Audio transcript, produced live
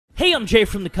Hey, I'm Jay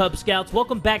from the Cub Scouts.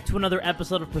 Welcome back to another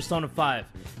episode of Persona 5.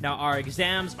 Now, our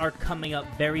exams are coming up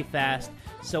very fast,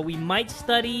 so we might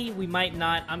study, we might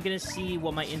not. I'm gonna see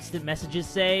what my instant messages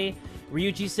say.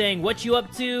 Ryuji saying, what you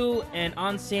up to? And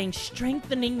An saying,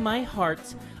 strengthening my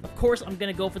heart. Of course, I'm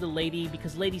gonna go for the lady,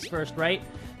 because ladies first, right?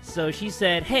 So she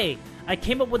said, hey, I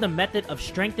came up with a method of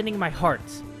strengthening my heart,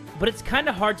 but it's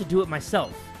kinda hard to do it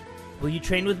myself. Will you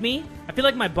train with me? I feel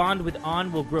like my bond with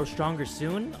An will grow stronger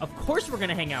soon. Of course we're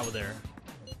gonna hang out with her.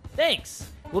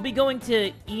 Thanks! We'll be going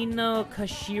to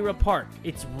Inokashira Park.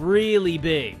 It's really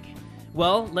big.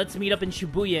 Well, let's meet up in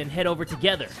Shibuya and head over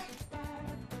together.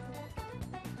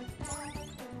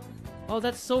 Oh,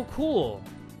 that's so cool.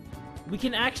 We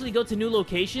can actually go to new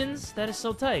locations? That is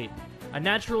so tight. A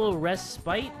natural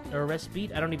respite? Or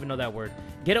respite? I don't even know that word.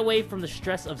 Get away from the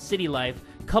stress of city life.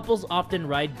 Couples often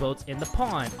ride boats in the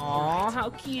pond. Aw, how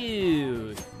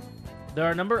cute. There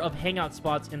are a number of hangout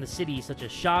spots in the city, such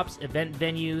as shops, event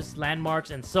venues, landmarks,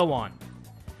 and so on.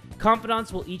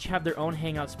 Confidants will each have their own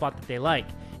hangout spot that they like.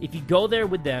 If you go there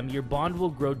with them, your bond will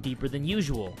grow deeper than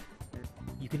usual.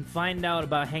 You can find out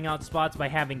about hangout spots by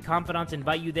having confidants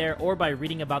invite you there or by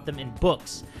reading about them in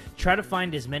books. Try to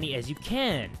find as many as you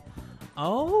can.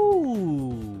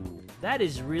 Oh, that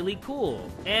is really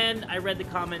cool. And I read the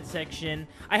comment section.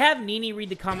 I have Nini read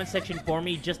the comment section for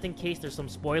me just in case there's some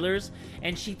spoilers.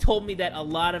 And she told me that a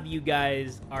lot of you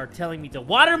guys are telling me to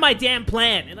water my damn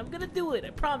plant. And I'm gonna do it.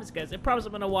 I promise, guys. I promise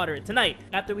I'm gonna water it tonight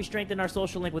after we strengthen our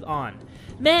social link with An.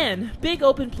 Man, big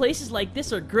open places like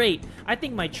this are great. I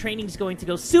think my training's going to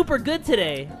go super good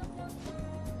today.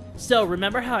 So,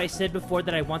 remember how I said before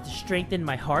that I want to strengthen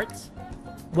my heart?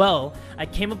 Well, I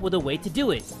came up with a way to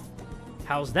do it.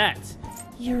 How's that?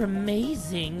 You're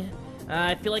amazing.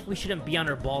 I feel like we shouldn't be on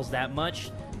our balls that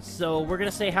much, so we're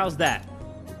gonna say, how's that?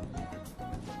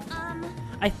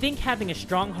 I think having a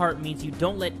strong heart means you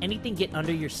don't let anything get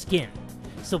under your skin.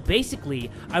 So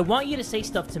basically, I want you to say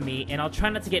stuff to me, and I'll try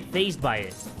not to get fazed by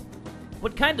it.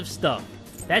 What kind of stuff?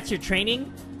 That's your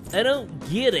training? I don't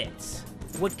get it.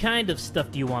 What kind of stuff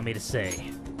do you want me to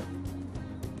say?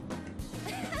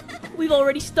 We've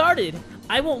already started.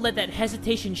 I won't let that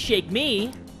hesitation shake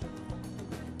me.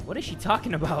 What is she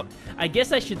talking about? I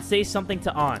guess I should say something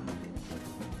to An.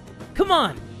 Come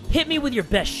on, hit me with your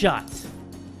best shot.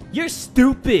 You're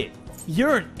stupid.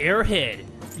 You're an airhead.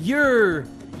 You're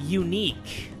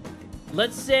unique.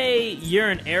 Let's say you're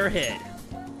an airhead.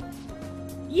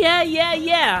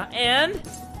 Yeah. And?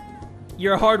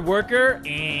 You're a hard worker.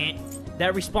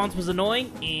 That response was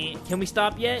annoying. Can we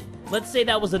stop yet? Let's say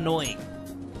that was annoying.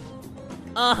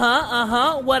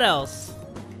 What else?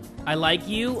 I like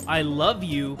you. I love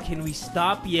you. Can we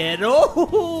stop yet?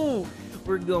 Oh,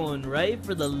 we're going right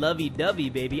for the lovey-dovey,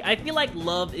 baby. I feel like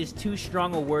love is too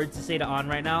strong a word to say to An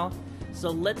right now. So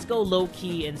let's go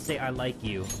low-key and say I like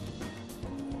you.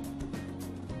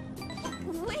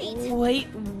 Wait,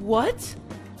 what?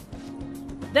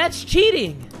 That's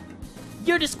cheating.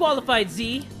 You're disqualified,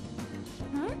 Z.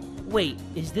 Huh? Wait,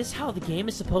 is this how the game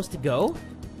is supposed to go?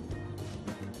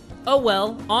 Oh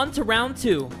well, on to round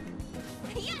 2.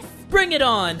 Yes! Bring it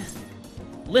on!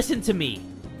 Listen to me.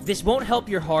 This won't help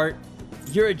your heart.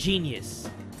 You're a genius.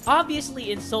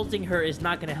 Obviously, insulting her is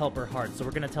not gonna help her heart, so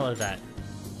we're gonna tell her that.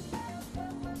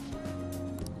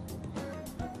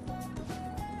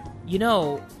 You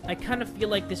know, I kind of feel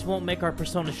like this won't make our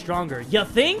persona stronger. You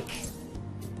think?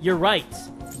 You're right.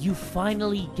 You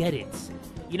finally get it.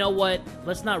 You know what?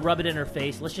 Let's not rub it in her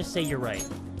face. Let's just say you're right.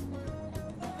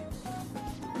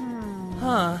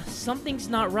 Huh, something's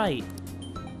not right.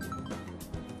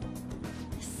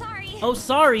 Sorry. Oh,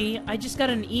 sorry. I just got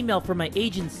an email from my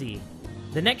agency.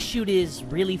 The next shoot is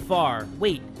really far.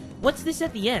 Wait, what's this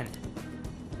at the end?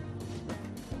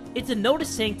 It's a notice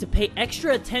saying to pay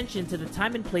extra attention to the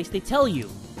time and place they tell you.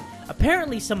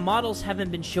 Apparently, some models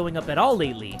haven't been showing up at all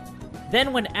lately.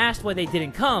 Then when asked why they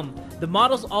didn't come, the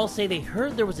models all say they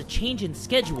heard there was a change in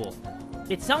schedule.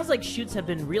 It sounds like shoots have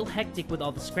been real hectic with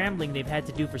all the scrambling they've had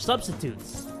to do for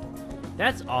substitutes.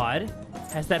 That's odd.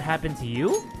 Has that happened to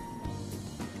you?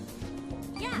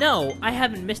 Yeah. No, I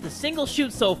haven't missed a single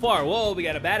shoot so far. Whoa, we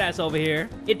got a badass over here.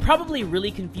 It probably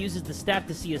really confuses the staff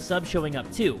to see a sub showing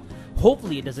up too.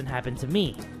 Hopefully it doesn't happen to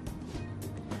me.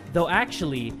 Though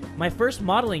actually, my first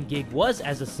modeling gig was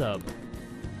as a sub.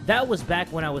 That was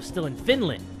back when I was still in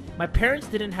Finland. My parents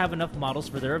didn't have enough models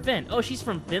for their event. Oh, she's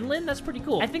from Finland? That's pretty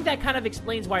cool. I think that kind of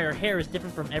explains why her hair is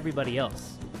different from everybody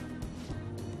else.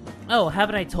 Oh,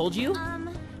 haven't I told you?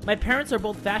 My parents are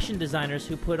both fashion designers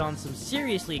who put on some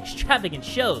seriously extravagant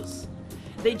shows.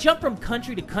 They jump from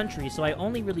country to country, so I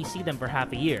only really see them for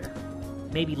half a year.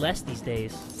 Maybe less these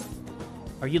days.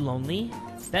 Are you lonely?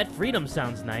 That freedom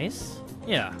sounds nice.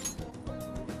 Yeah.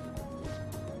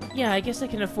 Yeah, I guess I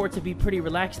can afford to be pretty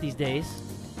relaxed these days.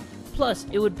 Plus,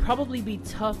 it would probably be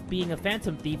tough being a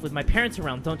phantom thief with my parents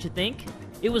around, don't you think?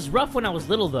 It was rough when I was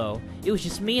little, though. It was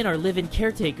just me and our live-in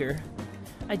caretaker.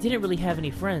 I didn't really have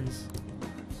any friends.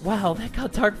 Wow, that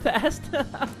got dark fast.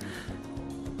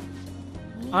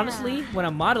 Honestly, when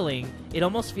I'm modeling, it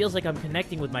almost feels like I'm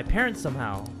connecting with my parents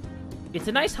somehow. It's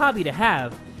a nice hobby to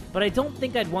have, but I don't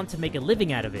think I'd want to make a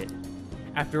living out of it.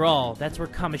 After all, that's where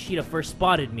Kamoshida first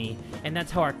spotted me, and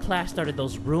that's how our class started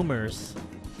those rumors.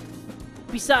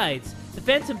 Besides, the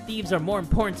Phantom Thieves are more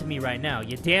important to me right now.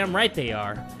 You're damn right they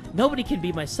are. Nobody can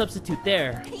be my substitute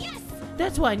there. Yes!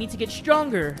 That's why I need to get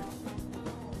stronger.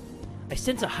 I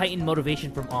sense a heightened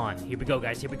motivation from On. Here we go,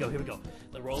 guys. Here we go.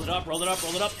 Let's roll it up,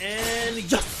 and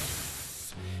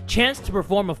yes! Chance to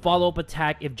perform a follow-up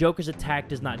attack if Joker's attack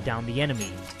does not down the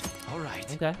enemy. All right.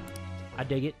 Okay. I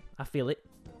dig it. I feel it.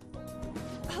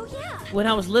 Oh, yeah! When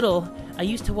I was little, I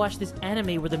used to watch this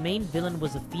anime where the main villain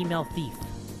was a female thief.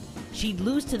 She'd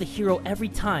lose to the hero every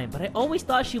time, but I always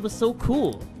thought she was so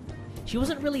cool. She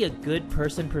wasn't really a good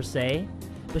person per se,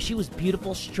 but she was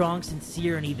beautiful, strong,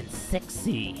 sincere, and even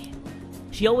sexy.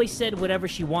 She always said whatever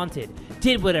she wanted,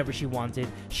 did whatever she wanted.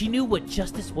 She knew what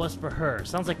justice was for her.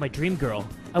 Sounds like my dream girl.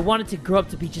 I wanted to grow up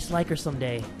to be just like her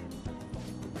someday.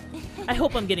 I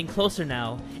hope I'm getting closer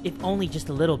now, if only just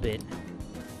a little bit.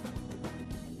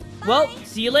 Well,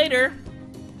 see you later.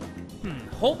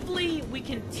 Hopefully we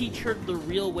can teach her the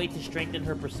real way to strengthen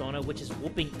her persona, which is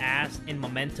whooping ass in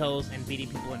mementos and beating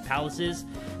people in palaces,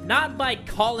 not by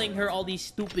calling her all these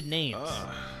stupid names.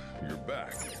 You're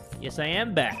back. Yes, I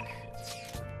am back.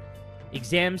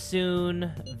 Exam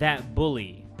soon, that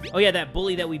bully. Oh yeah, that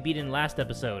bully that we beat in last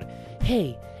episode.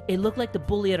 Hey, it looked like the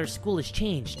bully at our school has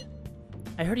changed.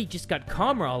 I heard he just got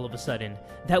calmer all of a sudden.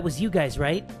 That was you guys,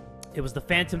 right? It was the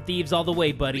Phantom Thieves all the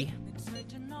way, buddy.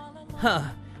 Huh.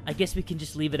 I guess we can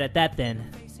just leave it at that then.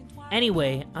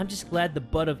 Anyway, I'm just glad the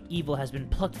butt of evil has been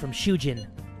plucked from Shujin.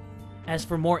 As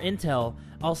for more intel,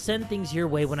 I'll send things your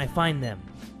way when I find them.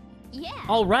 Yeah!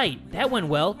 Alright, that went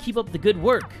well. Keep up the good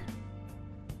work.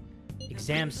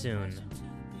 Exam soon.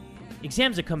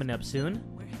 Exams are coming up soon.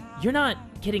 You're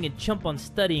not getting a jump on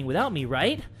studying without me,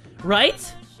 right?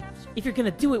 Right? If you're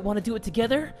gonna do it, want to do it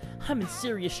together? I'm in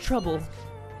serious trouble.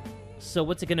 So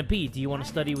what's it gonna be? Do you want to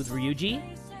study with Ryuji?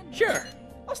 Sure.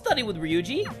 I'll study with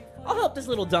Ryuji. I'll help this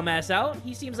little dumbass out.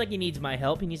 He seems like he needs my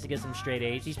help. He needs to get some straight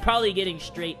A's. He's probably getting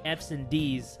straight F's and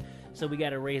D's, so we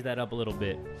gotta raise that up a little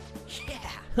bit.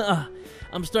 Yeah.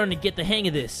 I'm starting to get the hang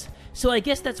of this. So I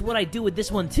guess that's what I do with this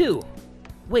one too.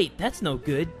 Wait, that's no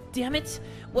good. Damn it.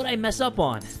 What'd I mess up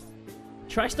on?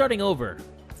 Try starting over.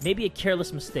 Maybe a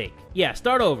careless mistake. Yeah,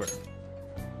 start over.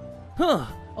 Huh.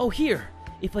 Oh, here.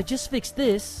 If I just fix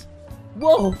this...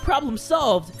 Whoa, problem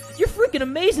solved. You're freaking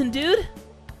amazing, dude.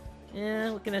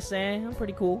 Yeah, what can I say? I'm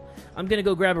pretty cool. I'm gonna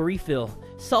go grab a refill.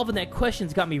 Solving that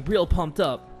question's got me real pumped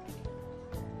up.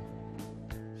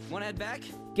 Wanna head back?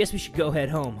 Guess we should go head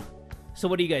home. So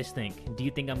what do you guys think? Do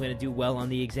you think I'm gonna do well on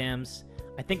the exams?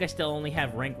 I think I still only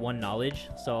have rank 1 knowledge,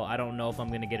 so I don't know if I'm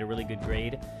gonna get a really good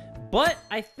grade. But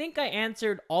I think I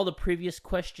answered all the previous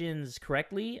questions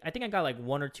correctly. I think I got like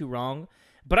 1 or 2 wrong.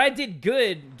 But I did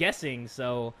good guessing,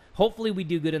 so hopefully we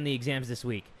do good in the exams this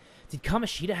week. Did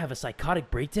Kamoshida have a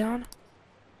psychotic breakdown?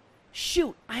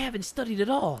 Shoot, I haven't studied at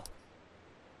all.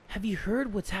 Have you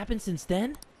heard what's happened since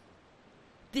then?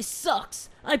 This sucks.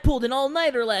 I pulled an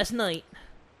all-nighter last night.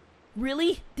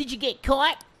 Really? Did you get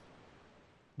caught?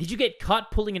 Did you get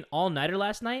caught pulling an all-nighter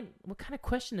last night? What kind of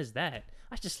question is that?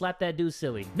 I should slap that dude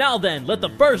silly. Now then, let the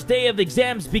first day of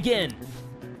exams begin.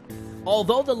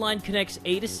 Although the line connects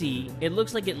A to C, it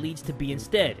looks like it leads to B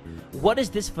instead. What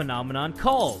is this phenomenon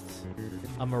called?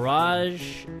 A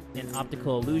mirage, an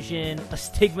optical illusion,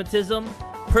 astigmatism?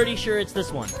 Pretty sure it's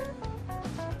this one.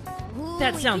 Ooh,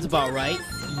 That we sounds can do about right.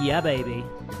 this. Yeah, baby.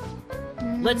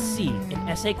 Let's see, an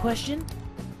essay question?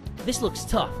 This looks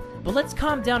tough, but let's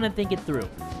calm down and think it through.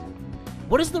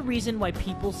 What is the reason why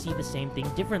people see the same thing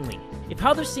differently? If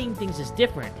how they're seeing things is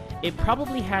different, it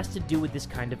probably has to do with this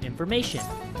kind of information.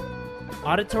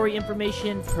 Auditory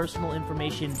information, personal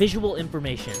information, visual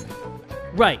information.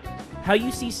 Right, how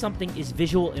you see something is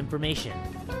visual information.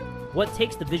 What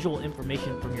takes the visual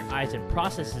information from your eyes and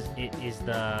processes it is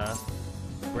the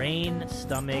brain,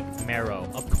 stomach, marrow.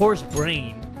 Of course,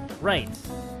 brain. Right.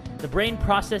 The brain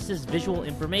processes visual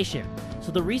information.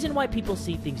 So the reason why people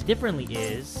see things differently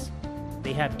is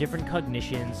they have different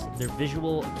cognitions, their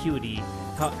visual acuity,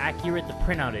 how accurate the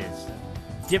printout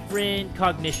is. Different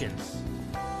cognitions.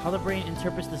 How the brain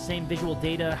interprets the same visual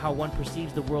data, how one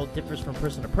perceives the world differs from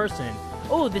person to person.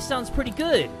 Oh, this sounds pretty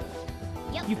good.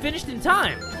 Yep. You finished in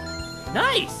time.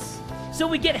 Nice. So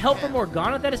we get help from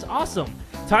Morgana? That is awesome.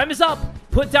 Time is up.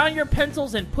 Put down your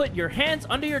pencils and put your hands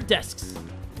under your desks.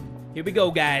 Here we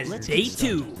go, guys. Day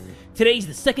 2. Today's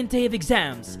the second day of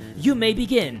exams. You may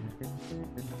begin.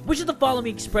 Which of the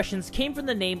following expressions came from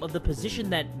the name of the position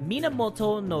that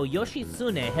Minamoto no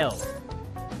Yoshitsune held?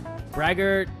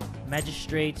 Braggart,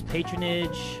 magistrate,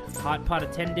 patronage, hot pot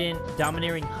attendant,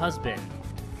 domineering husband.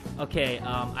 Okay,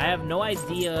 I have no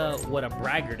idea what a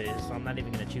braggart is, so I'm not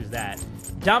even going to choose that.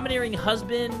 Domineering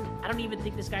husband, I don't even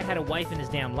think this guy had a wife in his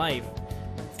damn life.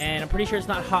 And I'm pretty sure it's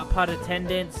not hot pot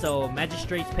attendant, so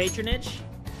magistrate's patronage?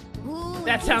 Ooh,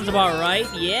 That sounds about right,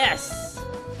 yes!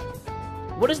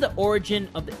 What is the origin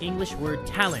of the English word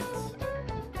talent?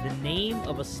 The name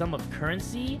of a sum of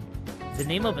currency? The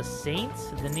name of a saint?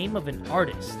 The name of an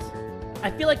artist?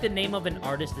 I feel like the name of an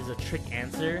artist is a trick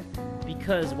answer,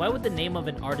 because why would the name of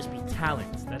an artist be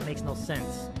talent? That makes no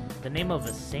sense. The name of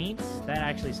a saint? That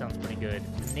actually sounds pretty good.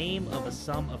 The name of a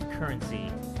sum of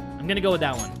currency. I'm gonna go with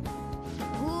that one.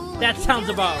 Ooh, That we sounds can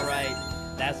do about this. right.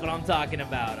 That's what I'm talking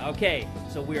about. Okay,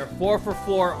 so we are 4 for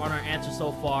 4 on our answer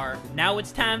so far. Now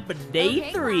it's time for day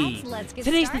Okay, 3. class, let's get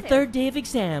Today's started. the third day of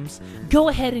exams. Go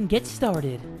ahead and get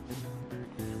started.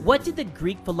 What did the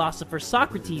Greek philosopher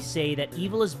Socrates say that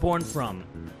evil is born from?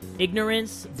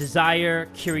 Ignorance, desire,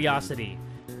 curiosity.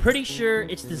 Pretty sure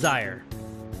it's desire.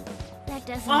 That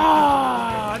doesn't.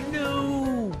 Ah,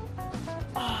 no!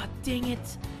 Ah, dang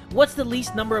it. What's the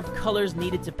least number of colors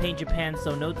needed to paint Japan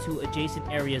so no two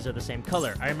adjacent areas are the same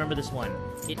color? I remember this one.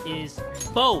 It is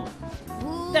 4.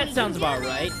 Ooh, That we sounds can do about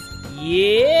this. right.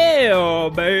 Yeah,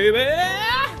 baby!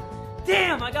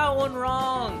 Damn, I got one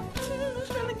wrong. I was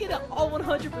trying to get it all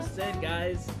 100%,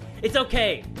 guys. It's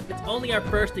okay. It's only our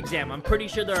first exam. I'm pretty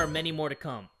sure there are many more to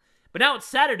come. But now it's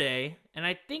Saturday, and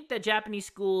I think that Japanese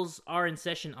schools are in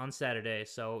session on Saturday.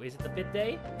 So is it the 5th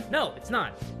day? No, it's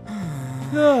not.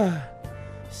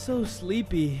 So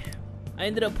sleepy. I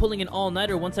ended up pulling an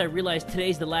all-nighter once I realized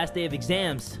today's the last day of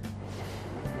exams.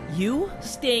 You?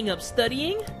 Staying up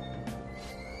studying?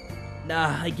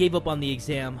 Nah, I gave up on the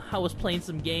exam. I was playing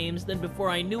some games, then before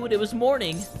I knew it, it was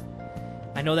morning.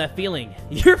 I know that feeling.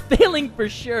 You're failing for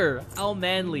sure. How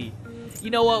manly. You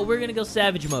know what? We're gonna go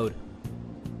savage mode.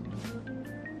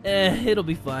 It'll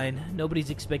be fine. Nobody's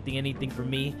expecting anything from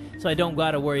me, so I don't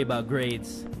gotta worry about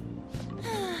grades.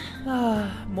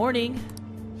 Morning.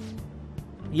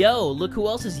 Yo, look who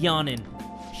else is yawning.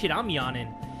 Shit, I'm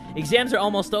yawning. Exams are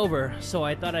almost over, so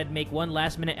I thought I'd make one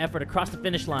last-minute effort across the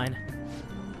finish line.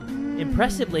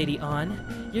 Impressive, Lady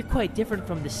An. You're quite different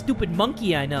from the stupid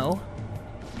monkey I know.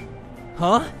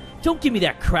 Huh? Don't give me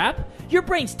that crap. Your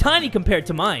brain's tiny compared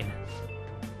to mine.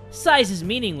 Size is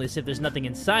meaningless if there's nothing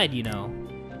inside, you know.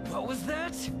 What was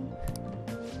that?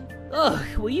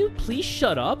 Ugh, will you please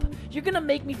shut up? You're gonna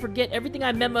make me forget everything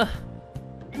I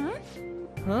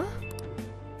Huh?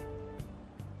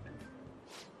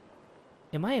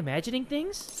 Am I imagining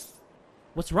things?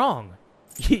 What's wrong?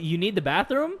 You need the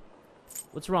bathroom?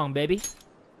 What's wrong, baby?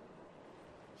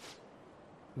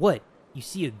 What? You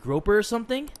see a groper or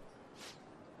something?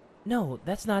 No,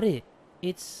 that's not it.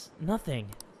 It's nothing.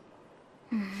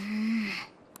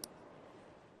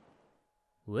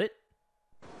 What?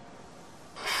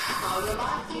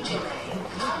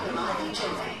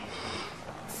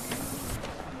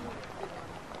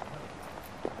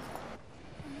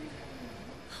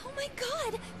 Oh my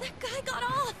god, that guy got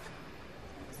off.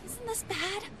 Isn't this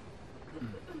bad?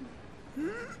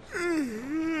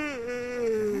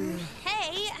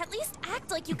 Hey, at least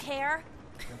act like you care.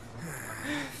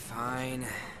 Fine.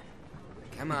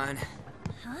 Come on.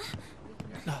 Huh?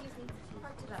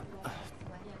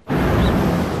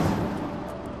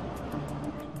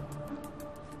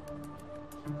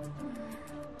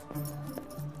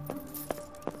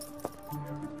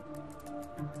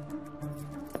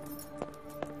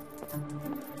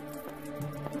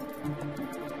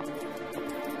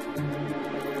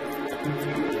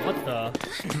 What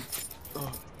the?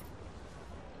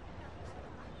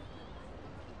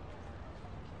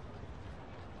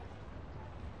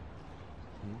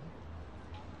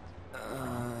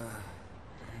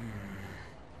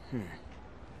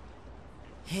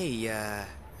 Hey, are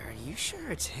you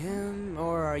sure it's him,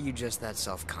 or are you just that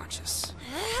self-conscious?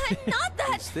 Not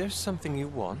that! Is there something you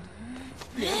want?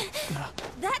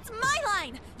 That's my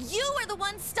line! You are the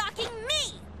one stalking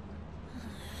me!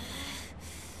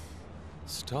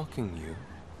 Stalking you?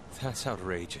 That's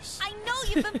outrageous. I know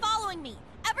you've been following me,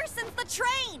 ever since the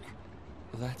train!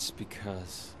 That's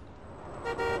because...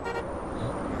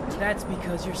 That's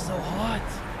because you're so hot.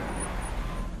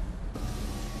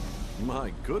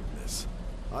 My goodness.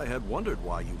 I had wondered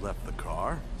why you left the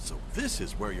car, so this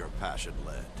is where your passion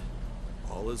led.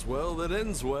 All is well that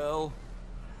ends well.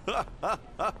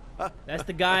 That's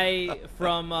the guy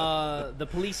from the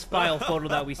police file photo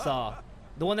that we saw.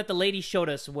 The one that the lady showed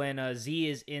us when Z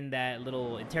is in that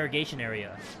little interrogation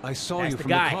area. I saw That's you the from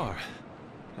guy. the car,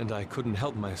 and I couldn't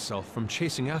help myself from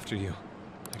chasing after you.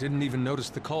 I didn't even notice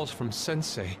the calls from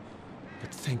Sensei,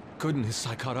 but thank goodness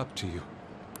I caught up to you.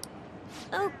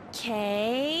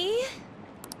 Okay.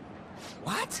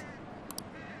 What?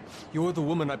 You're the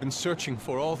woman I've been searching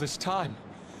for all this time.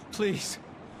 Please,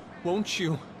 won't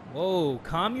you? Whoa,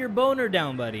 calm your boner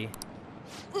down, buddy.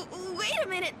 Wait a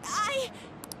minute,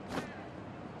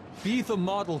 Be the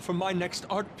model for my next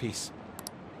art piece.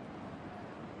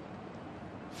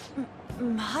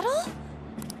 Model?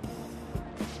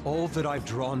 All that I've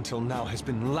drawn till now has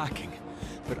been lacking,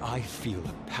 but I feel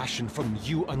a passion from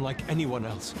you unlike anyone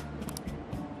else.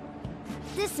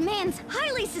 This man's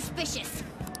highly suspicious.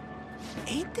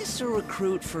 Ain't this a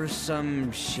recruit for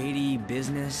some shady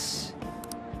business?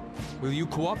 Will you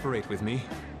cooperate with me?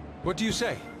 What do you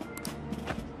say?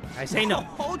 I say no.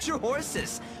 Hold your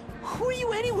horses. Who are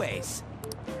you anyways?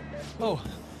 Oh,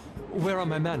 where are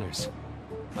my manners?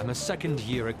 I'm a second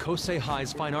year at Kosei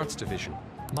High's Fine Arts Division.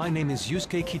 My name is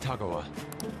Yusuke Kitagawa.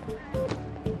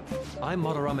 I'm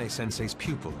Madarame-sensei's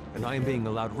pupil, and I am being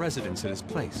allowed residence at his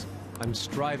place. I'm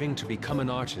striving to become an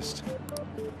artist.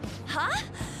 Huh?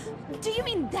 Do you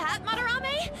mean that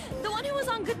Madarame? The one who was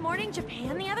on Good Morning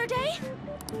Japan the other day?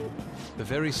 The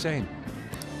very same.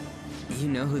 You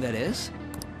know who that is?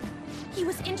 He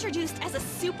was introduced as a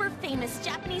super famous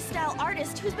Japanese-style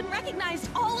artist who's been recognized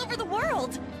all over the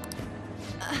world.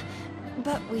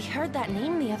 But we heard that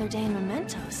name the other day in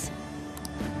Mementos.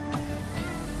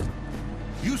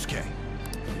 Yusuke!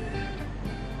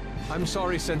 I'm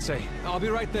sorry, Sensei. I'll be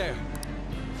right there.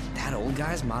 That old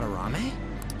guy's Madarame?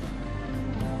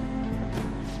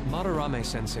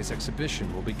 Madarame-sensei's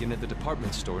exhibition will begin at the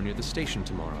department store near the station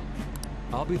tomorrow.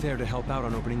 I'll be there to help out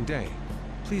on opening day.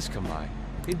 Please come by.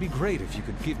 It'd be great if you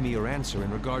could give me your answer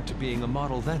in regard to being a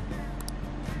model then.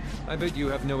 I bet you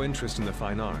have no interest in the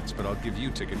fine arts, but I'll give you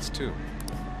tickets too.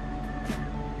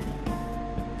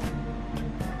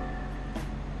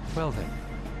 Well then,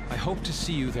 I hope to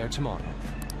see you there tomorrow.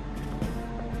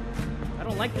 I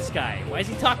don't like this guy. Why is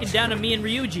he talking down to me and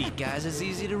Ryuji? That guy's as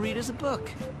easy to read as a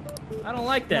book. I don't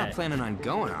like You're that. not planning on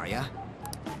going, are ya?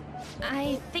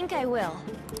 I think I will.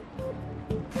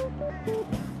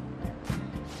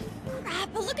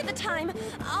 Crap, look at the time.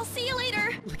 I'll see you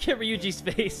later. Look at Ryuji's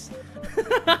face.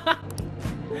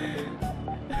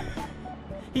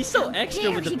 He's so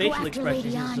extra with the facial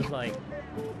expressions. He's just like...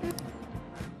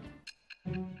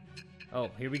 Oh,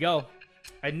 here we go.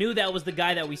 I knew that was the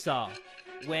guy that we saw.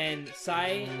 When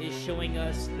Sai is showing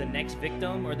us the next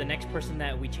victim, or the next person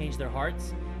that we changed their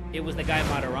hearts, it was the guy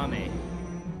Madarame.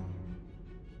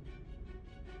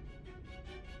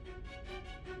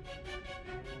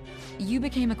 You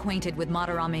became acquainted with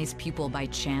Madarame's pupil by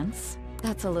chance?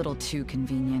 That's a little too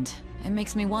convenient. It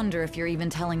makes me wonder if you're even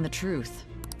telling the truth.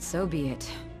 So be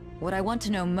it. What I want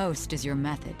to know most is your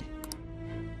method.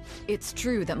 It's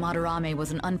true that Madarame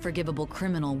was an unforgivable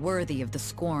criminal worthy of the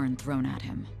scorn thrown at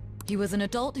him. He was an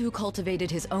adult who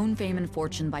cultivated his own fame and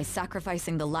fortune by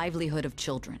sacrificing the livelihood of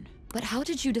children. But how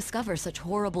did you discover such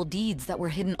horrible deeds that were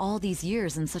hidden all these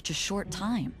years in such a short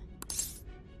time?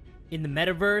 In the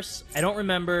metaverse, I don't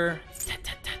remember.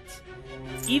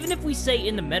 Even if we say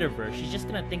in the metaverse, she's just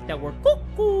gonna think that we're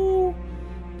cuckoo.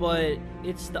 But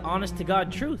it's the honest to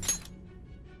God truth.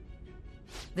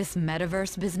 This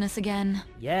metaverse business again?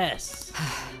 Yes.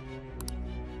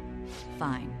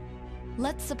 Fine.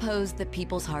 Let's suppose that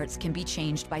people's hearts can be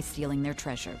changed by stealing their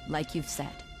treasure, like you've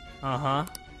said. Uh-huh.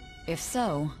 If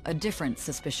so, a different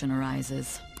suspicion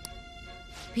arises.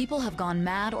 People have gone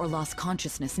mad or lost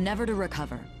consciousness, never to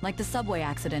recover, like the subway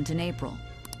accident in April.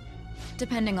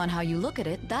 Depending on how you look at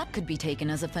it, that could be taken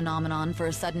as a phenomenon for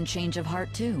a sudden change of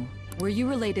heart too. Were you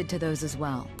related to those as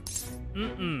well?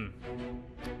 Mm-mm.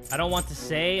 I don't want to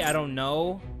say, I don't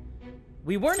know.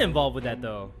 We weren't involved with that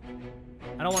though.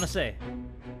 I don't want to say.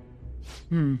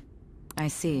 I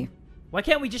see. Why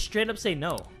can't we just straight up say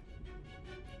no?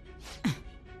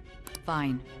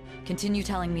 Fine. Continue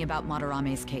telling me about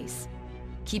Madarame's case.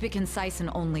 Keep it concise and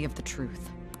only of the truth.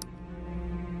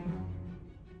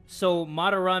 So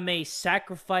Madarame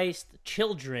sacrificed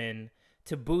children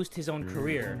to boost his own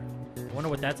career. I wonder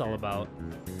what that's all about.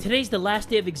 Today's the last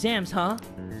day of exams, huh?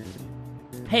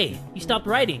 Hey, you stopped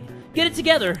writing. Get it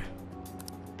together.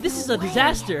 This is a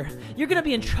disaster. You're gonna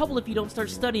be in trouble if you don't start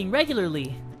studying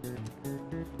regularly.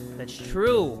 That's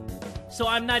true. So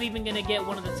I'm not even gonna get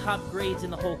one of the top grades in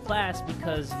the whole class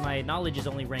because my knowledge is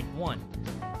only rank 1.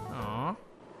 Aww.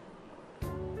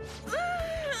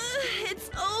 It's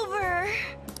over.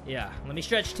 Yeah, let me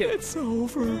stretch too. It's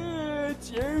over.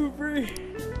 It's over.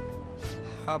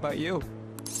 How about you?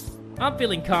 I'm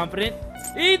feeling confident.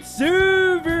 It's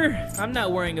over. I'm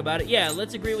not worrying about it. Yeah,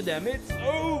 let's agree with them. It's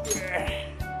over.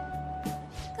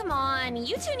 Come on,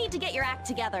 you two need to get your act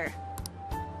together.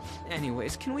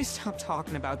 Anyways, can we stop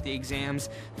talking about the exams?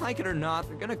 Like it or not,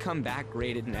 they're gonna come back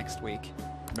graded next week.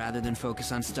 Rather than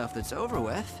focus on stuff that's over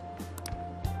with.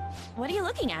 What are you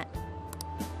looking at?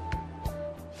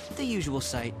 The usual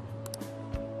site.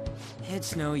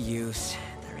 It's no use.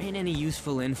 There ain't any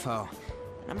useful info.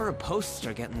 The number of posts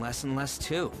are getting less and less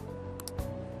too.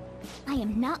 I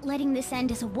am not letting this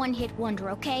end as a one-hit wonder,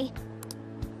 okay?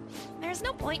 There's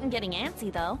no point in getting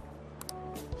antsy, though.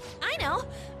 I know.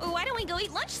 Why don't we go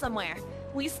eat lunch somewhere?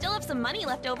 We still have some money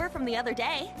left over from the other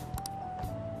day.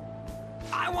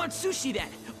 I want sushi then,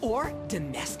 or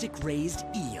domestic raised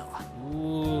eel.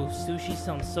 Ooh, sushi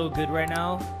sounds so good right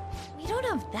now. We don't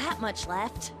have that much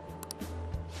left.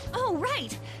 Oh,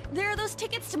 right! There are those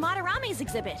tickets to Madarame's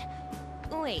exhibit.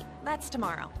 Wait, that's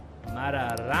tomorrow.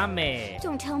 Madarame.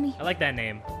 Don't tell me. I like that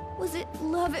name. Was it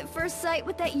love at first sight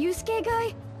with that Yusuke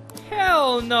guy?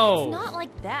 Hell no. Not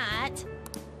like that.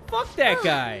 Fuck that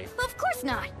guy. Of course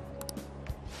not.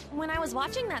 When I was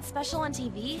watching that special on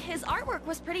TV, his artwork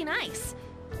was pretty nice.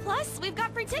 Plus, we've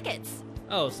got free tickets.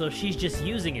 Oh, so she's just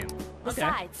using him. Okay.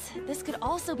 Besides, this could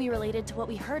also be related to what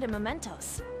we heard in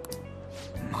Mementos.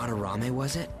 Madarame,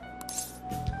 was it?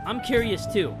 I'm curious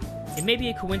too. It may be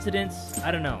a coincidence.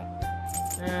 I don't know.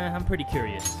 I'm pretty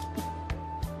curious.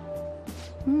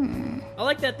 I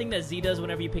like that thing that Z does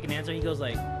whenever you pick an answer. He goes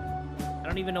like, I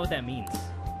don't even know what that means,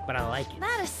 but I like it.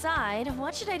 That aside,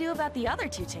 what should I do about the other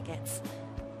 2 tickets?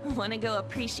 Want to go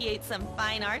appreciate some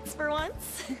fine arts for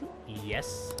once?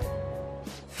 Yes.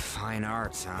 Fine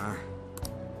arts, huh?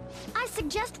 I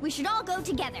suggest we should all go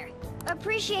together.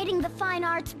 Appreciating the fine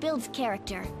arts builds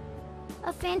character.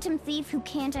 A phantom thief who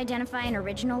can't identify an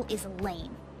original is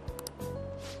lame.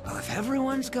 Well, if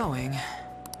everyone's going...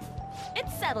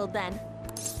 It's settled then.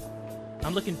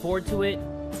 I'm looking forward to it.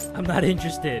 I'm not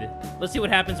interested. Let's see what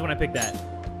happens when I pick that.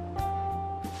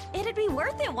 It'd be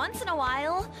worth it once in a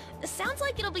while. Sounds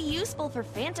like it'll be useful for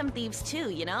phantom thieves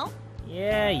too, you know?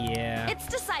 Yeah. It's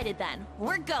decided then.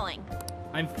 We're going.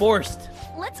 I'm forced.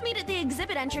 Let's meet at the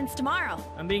exhibit entrance tomorrow.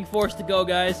 I'm being forced to go,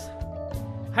 guys.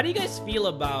 How do you guys feel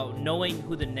about knowing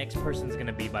who the next person's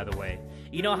gonna be, by the way?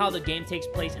 You know how the game takes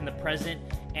place in the present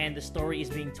and the story is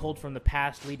being told from the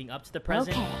past leading up to the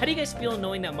present? Okay. How do you guys feel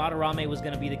knowing that Madarame was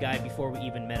gonna be the guy before we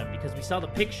even met him? Because we saw the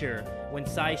picture when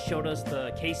Sai showed us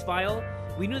the case file.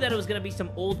 We knew that it was gonna be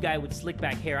some old guy with slick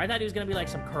back hair. I thought he was gonna be like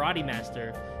some karate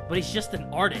master, but he's just an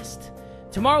artist.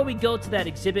 Tomorrow we go to that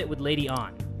exhibit with Lady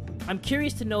An. I'm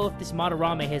curious to know if this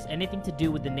Madarame has anything to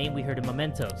do with the name we heard in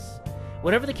Mementos.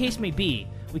 Whatever the case may be,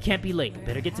 we can't be late.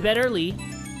 Better get to bed early.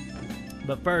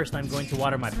 But first, I'm going to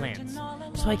water my plants.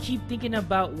 So I keep thinking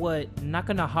about what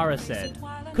Nakanahara said.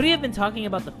 Could he have been talking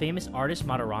about the famous artist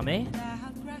Madarame?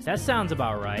 That sounds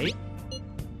about right.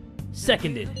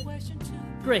 Seconded.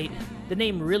 Great. The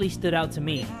name really stood out to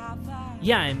me.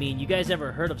 Yeah, I mean, you guys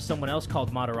ever heard of someone else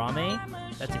called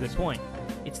Madarame? That's a good point.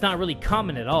 It's not really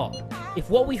common at all.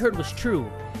 If what we heard was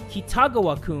true,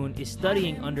 Kitagawa-kun is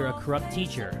studying under a corrupt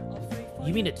teacher.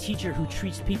 You mean a teacher who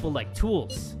treats people like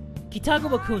tools?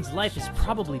 Kitagawa-kun's life is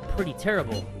probably pretty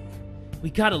terrible. We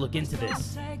gotta look into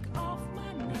this.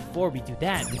 Before we do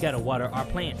that, we gotta water our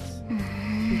plants.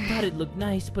 We thought it looked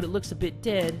nice, but it looks a bit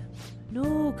dead.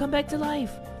 No, come back to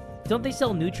life. Don't they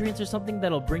sell nutrients or something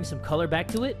that'll bring some color back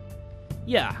to it?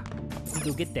 Yeah, we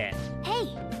go get that. Hey!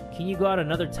 Can you go out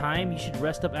another time? You should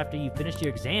rest up after you finish your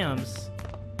exams.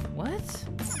 What?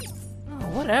 Oh,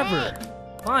 whatever.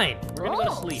 Fine, we're gonna go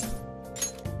to sleep.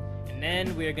 And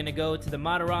then we're gonna go to the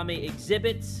Madarame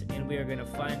exhibit, and we are gonna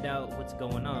find out what's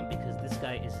going on, because this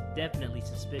guy is definitely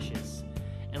suspicious.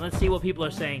 And let's see what people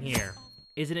are saying here.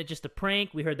 Isn't it just a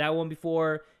prank? We heard that one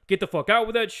before. Get the fuck out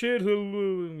with that shit.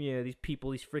 Yeah, these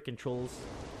people, these freaking trolls.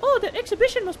 Oh, the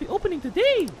exhibition must be opening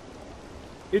today.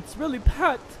 It's really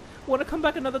packed. Want to come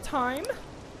back another time?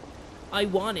 I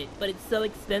want it, but it's so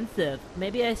expensive.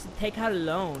 Maybe I should take out a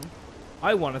loan.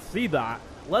 I want to see that.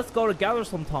 Let's go together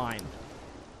sometime.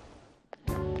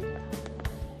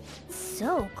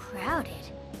 So crowded.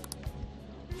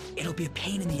 It'll be a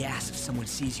pain in the ass if someone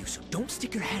sees you, so don't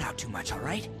stick your head out too much,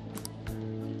 alright?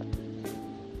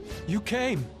 You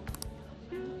came.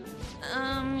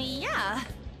 Yeah.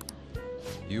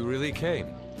 You really came.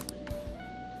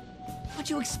 What'd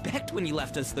you expect when you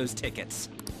left us those tickets?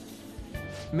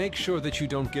 Make sure that you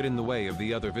don't get in the way of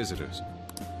the other visitors.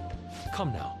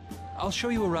 Come now, I'll show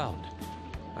you around.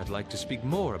 I'd like to speak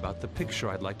more about the picture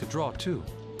I'd like to draw, too.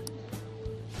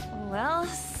 Well,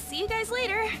 see you guys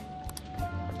later.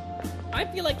 I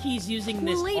feel like he's using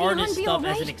this Lady artist Hornby, stuff as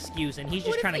alright? an excuse, and he's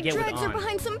just What trying to if get he with drags her On.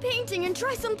 behind some painting and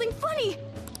try something funny?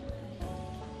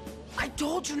 I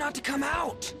told you not to come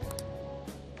out!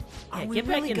 Yeah, Are we get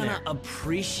back really in gonna there.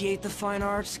 appreciate the fine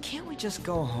arts? Can't we just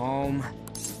go home?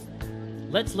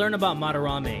 Let's learn about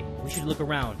Madarame. We should look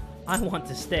around. I want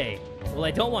to stay. Well,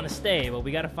 I don't want to stay, but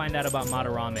we gotta find out about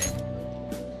Madarame.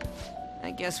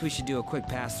 I guess we should do a quick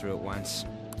pass-through at once.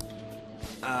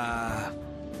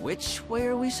 Which way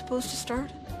are we supposed to start?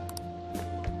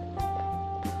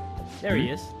 There he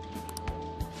is.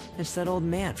 It's that old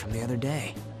man from the other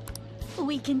day.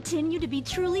 We continue to be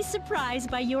truly surprised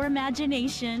by your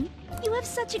imagination. You have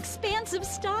such expansive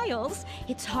styles.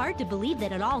 It's hard to believe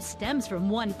that it all stems from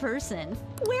one person.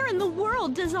 Where in the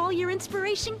world does all your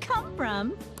inspiration come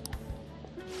from?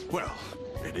 Well,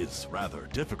 it is rather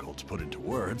difficult to put into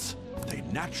words. They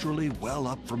naturally well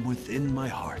up from within my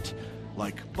heart,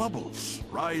 like bubbles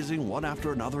rising one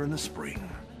after another in the spring.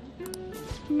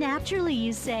 Naturally,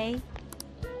 you say.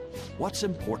 What's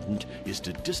important is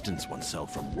to distance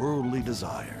oneself from worldly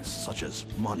desires, such as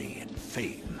money and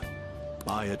fame.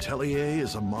 My atelier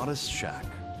is a modest shack,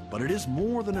 but it is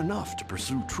more than enough to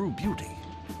pursue true beauty.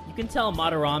 You can tell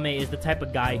Madarame is the type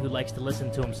of guy who likes to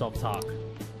listen to himself talk.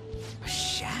 A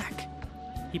shack?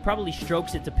 He probably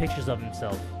strokes it to pictures of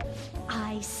himself.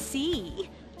 I see.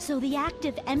 So the act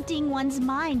of emptying one's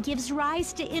mind gives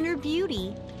rise to inner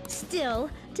beauty. Still,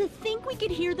 to think we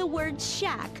could hear the word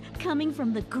shack coming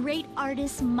from the great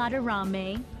artist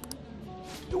Madarame.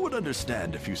 You would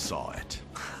understand if you saw it.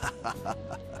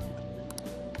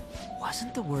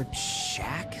 Wasn't the word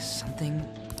shack something?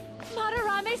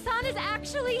 Madarame-san is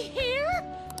actually here?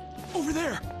 Over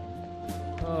there!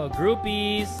 Oh,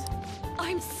 groupies.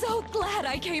 I'm so glad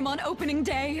I came on opening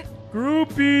day.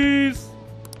 Groupies!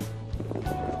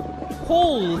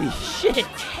 Holy shit!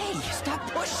 Hey, stop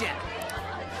pushing!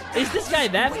 Is this guy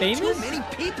that Way famous? too many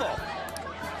people!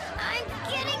 I'm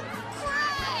getting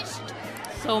crushed!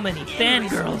 So many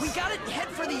Anyways, fangirls. we gotta head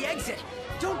for the exit.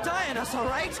 Don't die on us,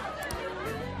 alright?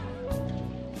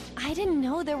 I didn't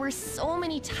know there were so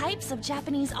many types of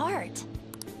Japanese art.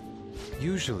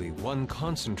 Usually, one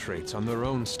concentrates on their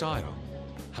own style.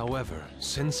 However,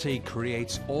 Sensei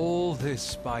creates all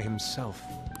this by himself.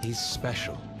 He's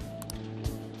special.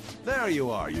 There you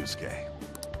are, Yusuke.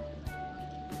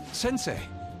 Sensei!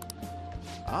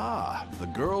 Ah, the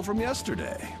girl from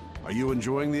yesterday. Are you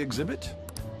enjoying the exhibit?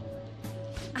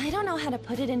 I don't know how to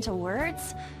put it into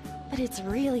words, but it's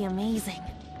really amazing.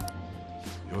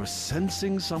 You're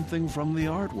sensing something from the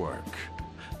artwork.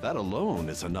 That alone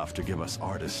is enough to give us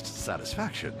artist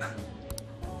satisfaction.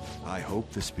 I hope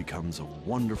this becomes a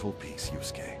wonderful piece,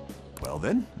 Yusuke. Well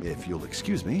then, if you'll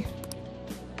excuse me.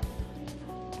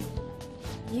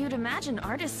 You'd imagine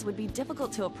artists would be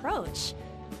difficult to approach,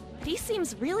 but he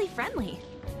seems really friendly.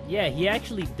 Yeah, he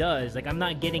actually does. Like, I'm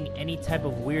not getting any type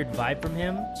of weird vibe from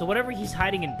him. So whatever he's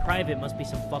hiding in private must be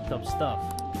some fucked up stuff.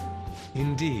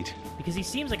 Indeed. Because he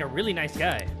seems like a really nice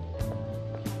guy.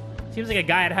 Seems like a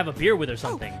guy I'd have a beer with or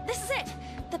something. Oh, this is it!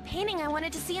 The painting I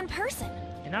wanted to see in person.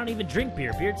 And I don't even drink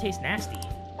beer. Beer tastes nasty.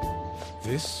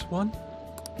 This one?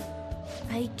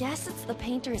 I guess it's the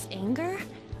painter's anger?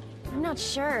 I'm not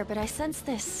sure, but I sense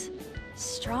this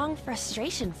strong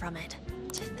frustration from it.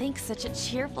 To think such a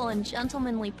cheerful and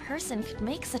gentlemanly person could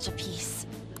make such a piece.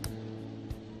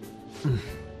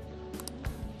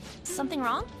 Something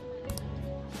wrong?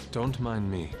 Don't mind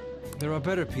me. There are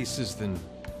better pieces than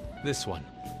this one.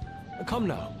 Come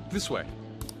now, this way.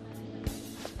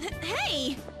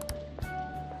 Hey!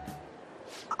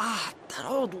 Ah, that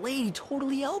old lady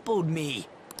totally elbowed me.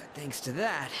 Thanks to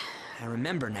that, I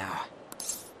remember now.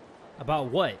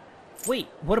 About what? Wait,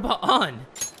 what about On?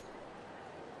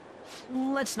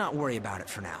 Let's not worry about it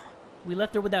for now. We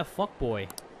left her with that fuckboy.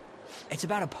 It's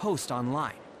about a post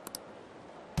online.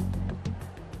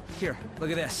 Here, look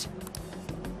at this.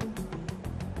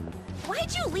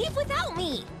 Why'd you leave without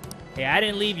me? Hey, I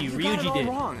didn't leave you. You got it Ryuji all did.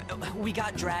 wrong. We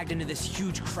got dragged into this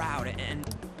huge crowd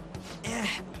and...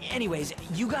 anyways,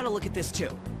 you gotta look at this too.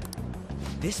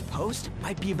 This post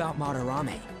might be about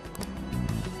Madarame.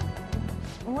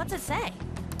 What's it say?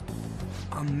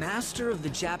 A master of the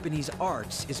Japanese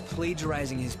arts is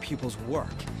plagiarizing his pupil's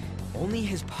work. Only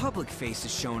his public face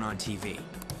is shown on TV.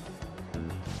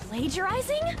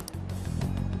 Plagiarizing?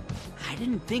 I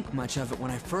didn't think much of it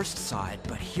when I first saw it,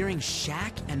 but hearing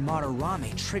Shack and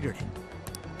Madarame triggered it.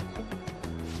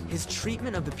 His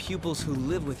treatment of the pupils who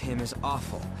live with him is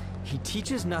awful, He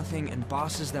teaches nothing and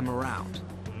bosses them around.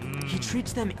 He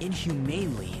treats them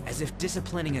inhumanely, as if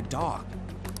disciplining a dog.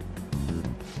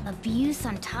 Abuse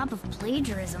on top of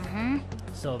plagiarism, huh?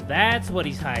 So that's what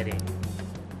he's hiding.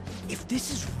 If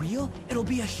this is real, it'll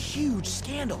be a huge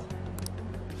scandal.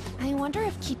 I wonder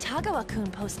if Kitagawa-kun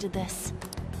posted this.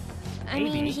 I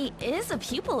mean, Maybe. he is a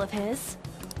pupil of his.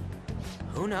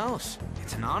 Who knows?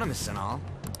 It's anonymous and all.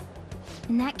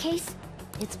 In that case,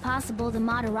 it's possible the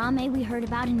Madarame we heard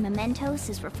about in Mementos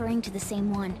is referring to the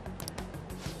same one.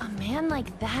 A man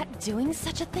like that doing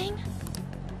such a thing?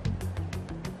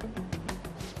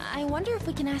 I wonder if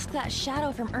we can ask that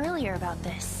shadow from earlier about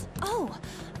this. Oh,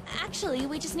 actually,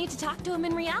 we just need to talk to him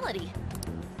in reality.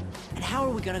 And how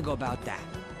are we gonna go about that?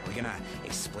 Are we gonna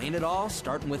explain it all,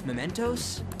 starting with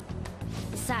Mementos?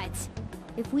 Besides,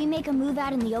 if we make a move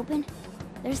out in the open,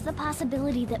 there's the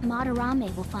possibility that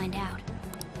Madarame will find out.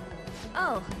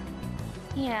 Oh,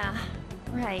 yeah,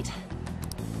 right.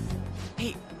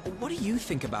 Hey, what do you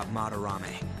think about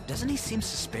Madarame? Doesn't he seem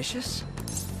suspicious?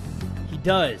 He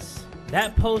does.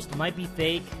 That post might be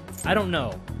fake. I don't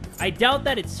know. I doubt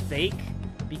that it's fake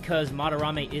because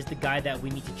Madarame is the guy that we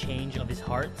need to change of his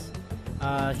heart.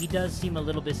 He does seem a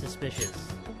little bit suspicious.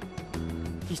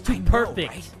 He's too perfect.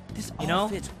 Right? This you all know?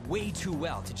 fits way too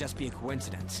well to just be a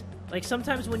coincidence. Like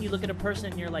sometimes when you look at a person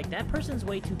and you're like, that person's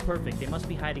way too perfect. They must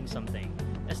be hiding something.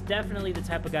 That's definitely the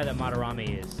type of guy that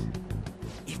Madarame is.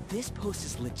 If this post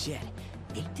is legit,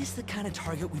 ain't this the kind of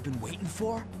target we've been waiting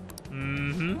for?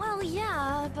 Mm-hmm. Well,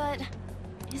 yeah, but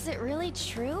is it really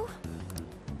true?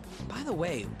 By the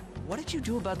way, what did you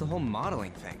do about the whole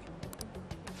modeling thing?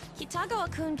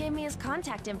 Kitagawa-kun gave me his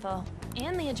contact info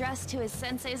and the address to his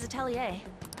sensei's atelier.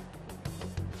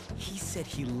 He said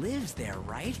he lives there,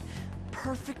 right?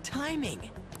 Perfect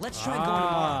timing. Let's try going tomorrow.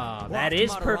 Ah, We're that off to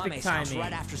is perfect Madarame's house timing.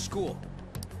 right after school.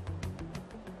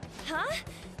 Huh?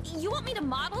 You want me to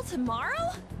model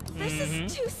tomorrow? This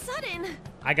is too sudden.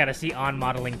 I gotta see on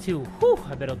modeling too. Whew,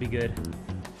 I bet it'll be good.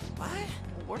 What?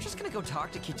 We're just gonna go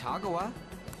talk to Kitagawa.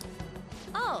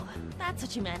 Oh, that's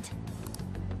what you meant.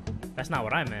 That's not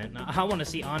what I meant. I want to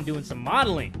see on doing some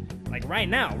modeling. Like right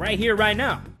now, right here, right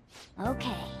now.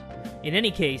 Okay. In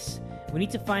any case, we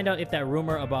need to find out if that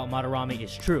rumor about Madarame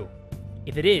is true.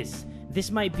 If it is, this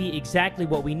might be exactly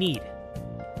what we need.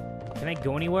 Can I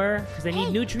go anywhere? Because I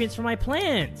need nutrients for my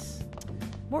plants.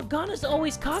 Morgana's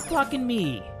always cock-blocking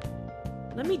me.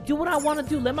 Let me do what I want to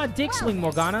do. Let my dick swing,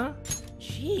 Morgana.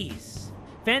 Jeez.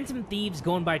 Phantom thieves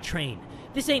going by train.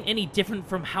 This ain't any different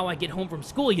from how I get home from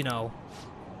school, you know.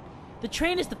 The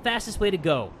train is the fastest way to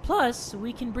go. Plus,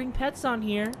 we can bring pets on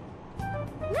here.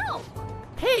 No!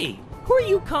 Hey, who are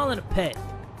you calling a pet?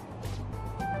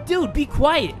 Dude, be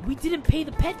quiet. We didn't pay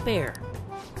the pet fare.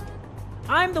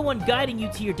 I'm the one guiding you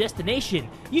to your destination.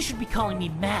 You should be calling me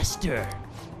Master.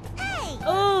 Hey!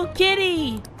 Oh,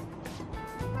 kitty!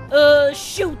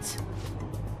 Shoot!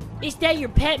 Is that your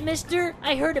pet, mister?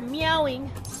 I heard a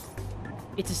meowing.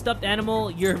 It's a stuffed animal.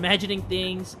 You're imagining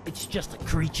things. It's just a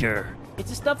creature.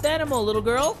 It's a stuffed animal, little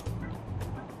girl.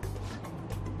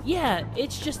 Yeah,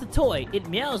 it's just a toy. It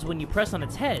meows when you press on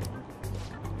its head.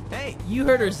 Hey! You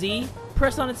heard her, Z.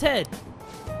 Press on its head.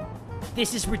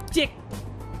 This is ridiculous.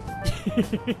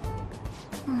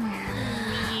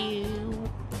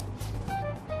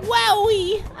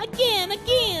 Wowie!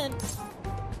 Again!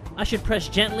 I should press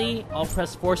gently. I'll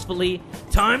press forcefully.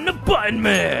 Time to button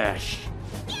mash!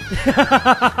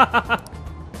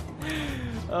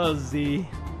 Oh, Z.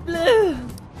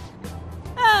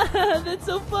 Ah, that's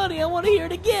so funny. I want to hear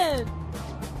it again.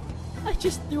 I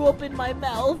just threw up in my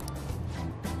mouth.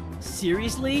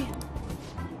 Seriously?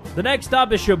 The next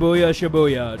stop is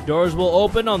Shibuya. Doors will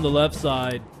open on the left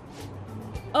side.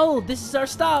 Oh, this is our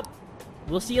stop.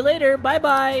 We'll see you later.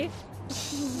 Bye-bye.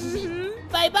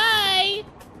 Bye-bye.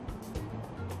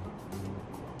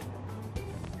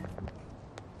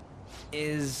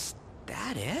 Is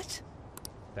that it?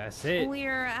 That's it.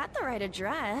 We're at the right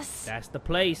address. That's the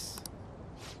place.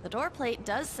 The door plate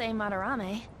does say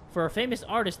Madarame. For a famous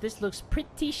artist, this looks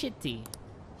pretty shitty.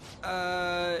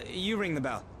 You ring the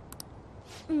bell.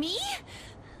 Me?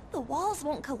 The walls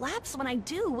won't collapse when I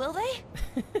do, will they?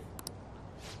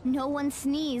 No one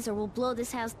sneeze or we'll blow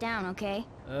this house down, okay?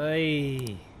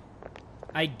 Ay.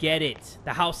 I get it.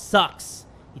 The house sucks.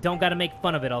 You don't gotta make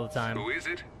fun of it all the time. Who is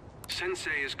it?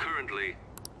 Sensei is currently...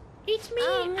 It's me,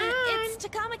 It's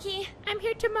Takamaki. I'm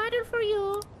here to model for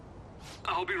you.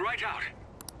 I'll be right out.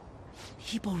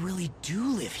 People really do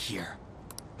live here.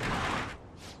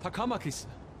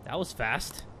 Takamaki-san. That was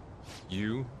fast.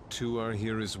 You two are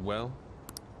here as well?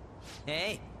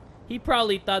 Hey, He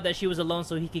probably thought that she was alone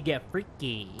so he could get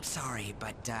freaky. sorry,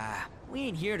 but, we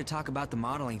ain't here to talk about the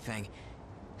modeling thing.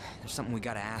 There's something we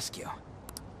gotta ask you.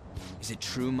 Is it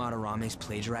true Madarame's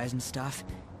plagiarizing stuff?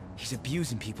 He's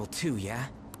abusing people too, yeah?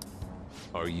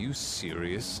 Are you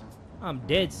serious? I'm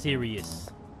dead serious.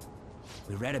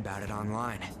 We read about it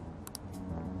online.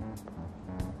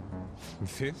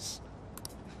 This?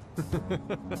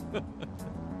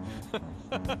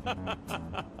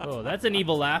 Oh, that's an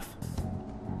evil laugh.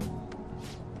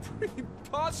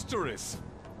 Preposterous!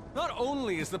 Not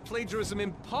only is the plagiarism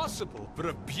impossible, but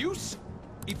abuse?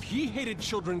 If he hated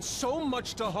children so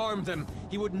much to harm them,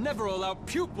 he would never allow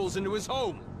pupils into his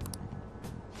home.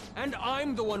 And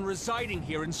I'm the one residing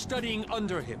here and studying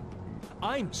under him.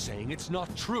 I'm saying it's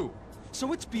not true,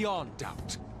 so it's beyond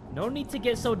doubt. No need to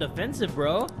get so defensive,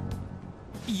 bro.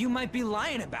 You might be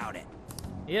lying about it.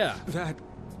 Yeah,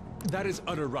 That is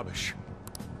utter rubbish.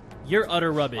 you're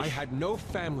utter rubbish. I had no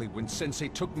family when Sensei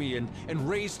took me in and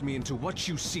raised me into what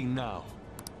you see now.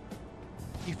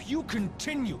 If you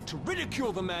continue to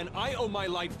ridicule the man I owe my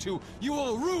life to, you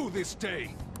will rue this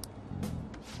day.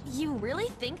 You really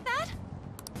think that?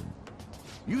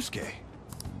 Yusuke,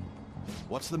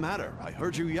 what's the matter? I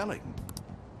heard you yelling.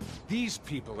 These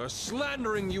people are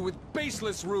slandering you with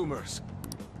baseless rumors.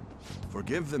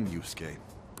 Forgive them, Yusuke.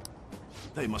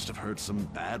 They must have heard some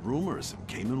bad rumors and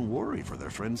came in worry for their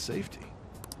friend's safety.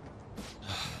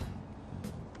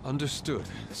 Understood,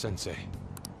 Sensei.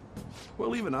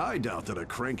 Well, even I doubt that a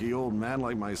cranky old man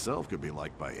like myself could be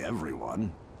liked by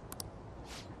everyone.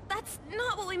 That's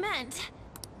not what we meant.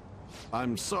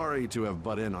 I'm sorry to have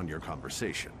butt in on your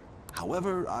conversation.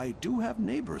 However, I do have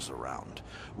neighbors around.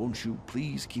 Won't you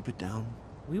please keep it down?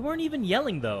 We weren't even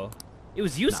yelling, though. It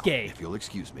was Now, Yusuke. if you'll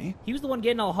excuse me. He was the one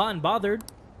getting all hot and bothered.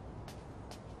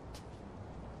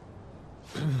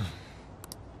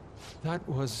 That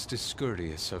was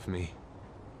discourteous of me.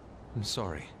 I'm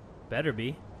sorry. Better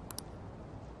be.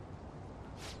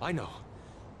 I know.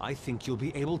 I think you'll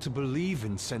be able to believe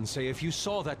in Sensei if you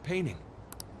saw that painting.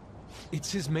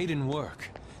 It's his maiden work,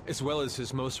 as well as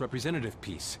his most representative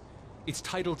piece. It's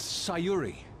titled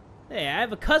Sayuri. Hey, I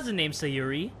have a cousin named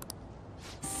Sayuri.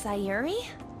 Sayuri?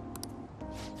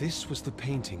 This was the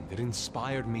painting that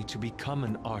inspired me to become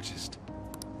an artist.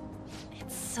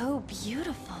 It's so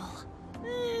beautiful.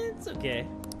 It's okay.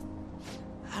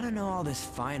 I don't know all this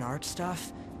fine art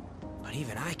stuff, but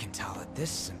even I can tell that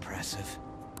this is impressive.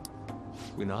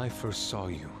 When I first saw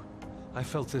you, I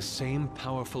felt the same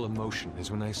powerful emotion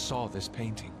as when I saw this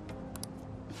painting.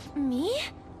 Me?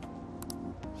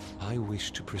 I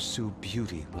wish to pursue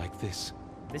beauty like this.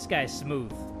 This guy's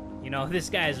smooth. You know, this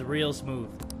guy's real smooth.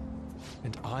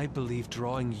 And I believe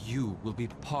drawing you will be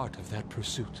part of that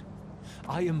pursuit.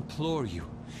 I implore you,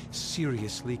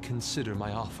 seriously consider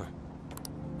my offer.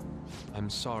 I'm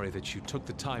sorry that you took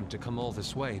the time to come all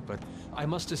this way, but I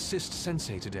must assist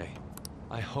Sensei today.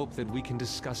 I hope that we can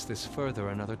discuss this further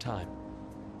another time.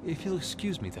 If you'll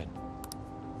excuse me then.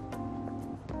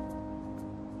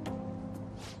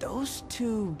 Those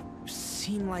two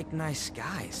seem like nice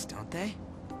guys, don't they?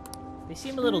 They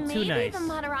seem a little too nice. Maybe the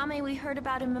Madarame we heard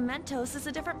about in Mementos is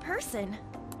a different person.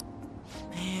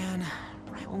 Man,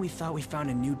 right when we thought we found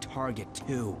a new target,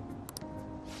 too.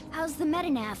 How's the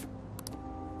metanav?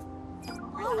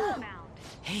 Oh,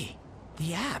 Hey,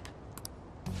 the app.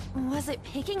 was it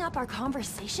picking up our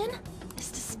conversation?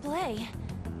 This display.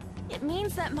 It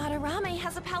means that Madarame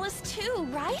has a palace too,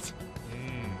 right?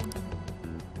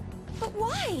 But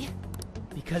why?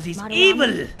 Because he's Madarame,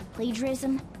 evil!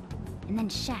 plagiarism, and then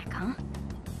shack, huh?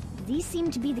 These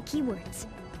seem to be the keywords.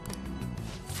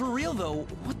 For real, though,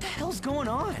 what the hell's going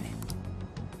on?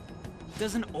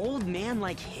 Does an old man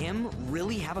like him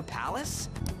really have a palace?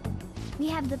 We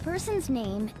have the person's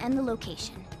name and the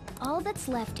location. All that's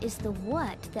left is the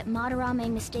what that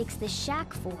Madarame mistakes this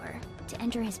shack for to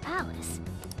enter his palace.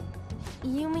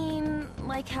 You mean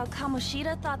like how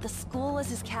Kamoshida thought the school was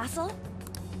his castle?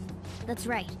 That's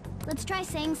right. Let's try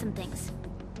saying some things.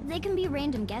 They can be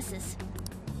random guesses.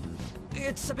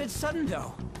 It's a bit sudden,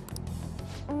 though.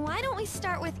 Why don't we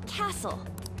start with castle?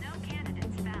 No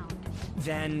candidates found.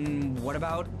 Then what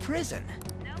about prison?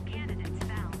 No candidates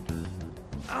found.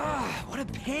 Ah, what a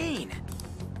pain.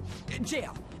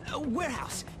 Jail,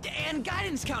 warehouse, and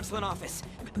guidance counseling office.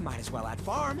 Might as well add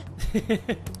farm. No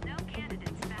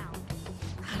candidates found.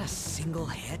 Not a single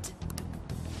hit.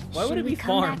 Why would Should it we be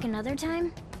come farm? back another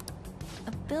time?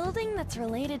 A building that's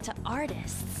related to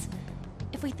artists.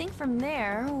 If we think from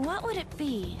there, what would it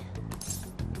be?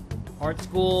 Art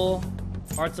school,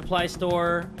 art supply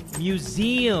store,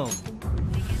 museum.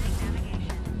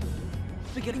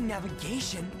 Beginning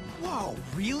navigation? Whoa,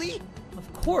 really?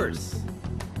 Of course.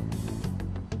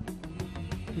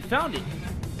 We found it.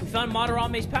 We found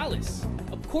Madarame's palace.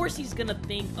 Of course he's gonna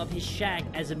think of his shack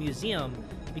as a museum,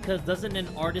 because doesn't an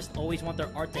artist always want their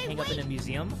art to hang up in a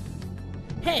museum?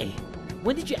 Hey,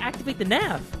 when did you activate the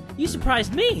nav? You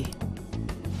surprised me.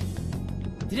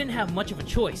 Didn't have much of a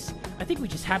choice. I think we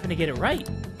just happened to get it right.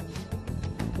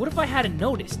 What if I hadn't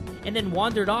noticed, and then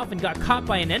wandered off and got caught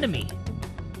by an enemy?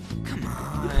 Come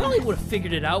on. You probably would have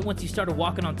figured it out once you started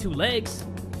walking on 2 legs.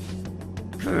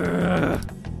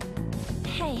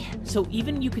 Hey. So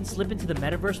even you can slip into the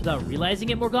metaverse without realizing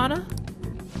it, Morgana?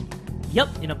 Yup,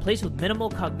 in a place with minimal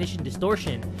cognition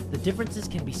distortion, the differences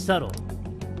can be subtle.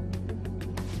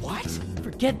 What?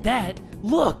 Forget that.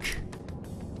 Look!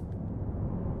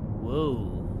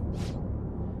 Whoa.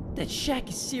 That shack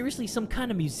is seriously some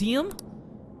kind of museum?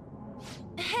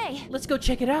 Hey. Let's go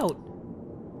check it out.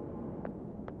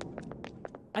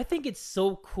 I think it's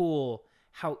so cool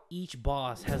how each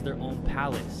boss has their own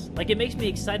palace. Like, it makes me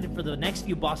excited for the next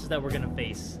few bosses that we're gonna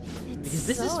face. Because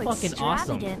this is fucking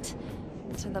awesome.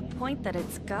 To the point that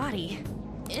it's gaudy.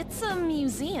 It's a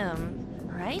museum,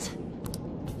 right?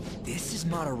 This is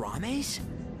Madarame's?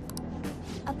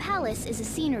 A palace is a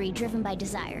scenery driven by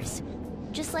desires.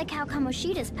 Just like how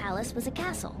Kamoshida's palace was a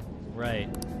castle. Right.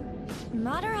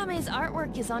 Madarame's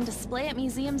artwork is on display at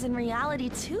museums in reality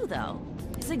too, though.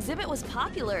 His exhibit was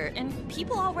popular, and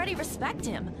people already respect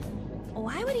him.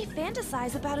 Why would he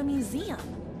fantasize about a museum?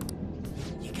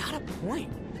 You got a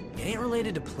point. It ain't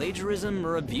related to plagiarism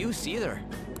or abuse either.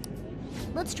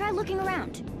 Let's try looking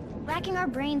around. Racking our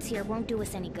brains here won't do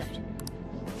us any good.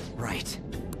 Right.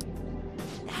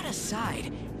 That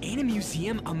aside, ain't a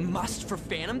museum a must for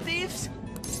Phantom Thieves?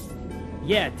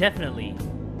 Yeah, definitely.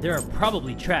 There are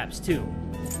probably traps too.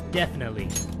 Definitely.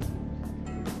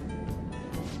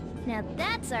 Now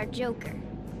that's our Joker.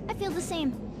 I feel the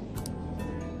same.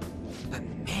 But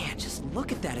man, just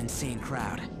look at that insane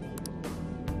crowd.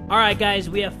 Alright guys,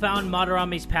 we have found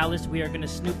Madarame's palace. We are going to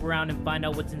snoop around and find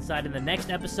out what's inside in the next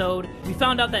episode. We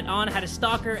found out that An had a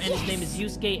stalker, and his name is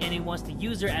Yusuke, and he wants to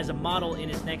use her as a model in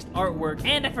his next artwork.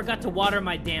 And I forgot to water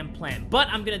my damn plant. But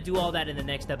I'm going to do all that in the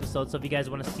next episode, so if you guys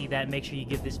want to see that, make sure you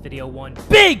give this video one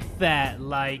big fat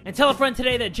like. And tell a friend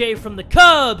today that Jay from the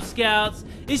Kubz Scouts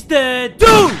is the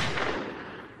dude!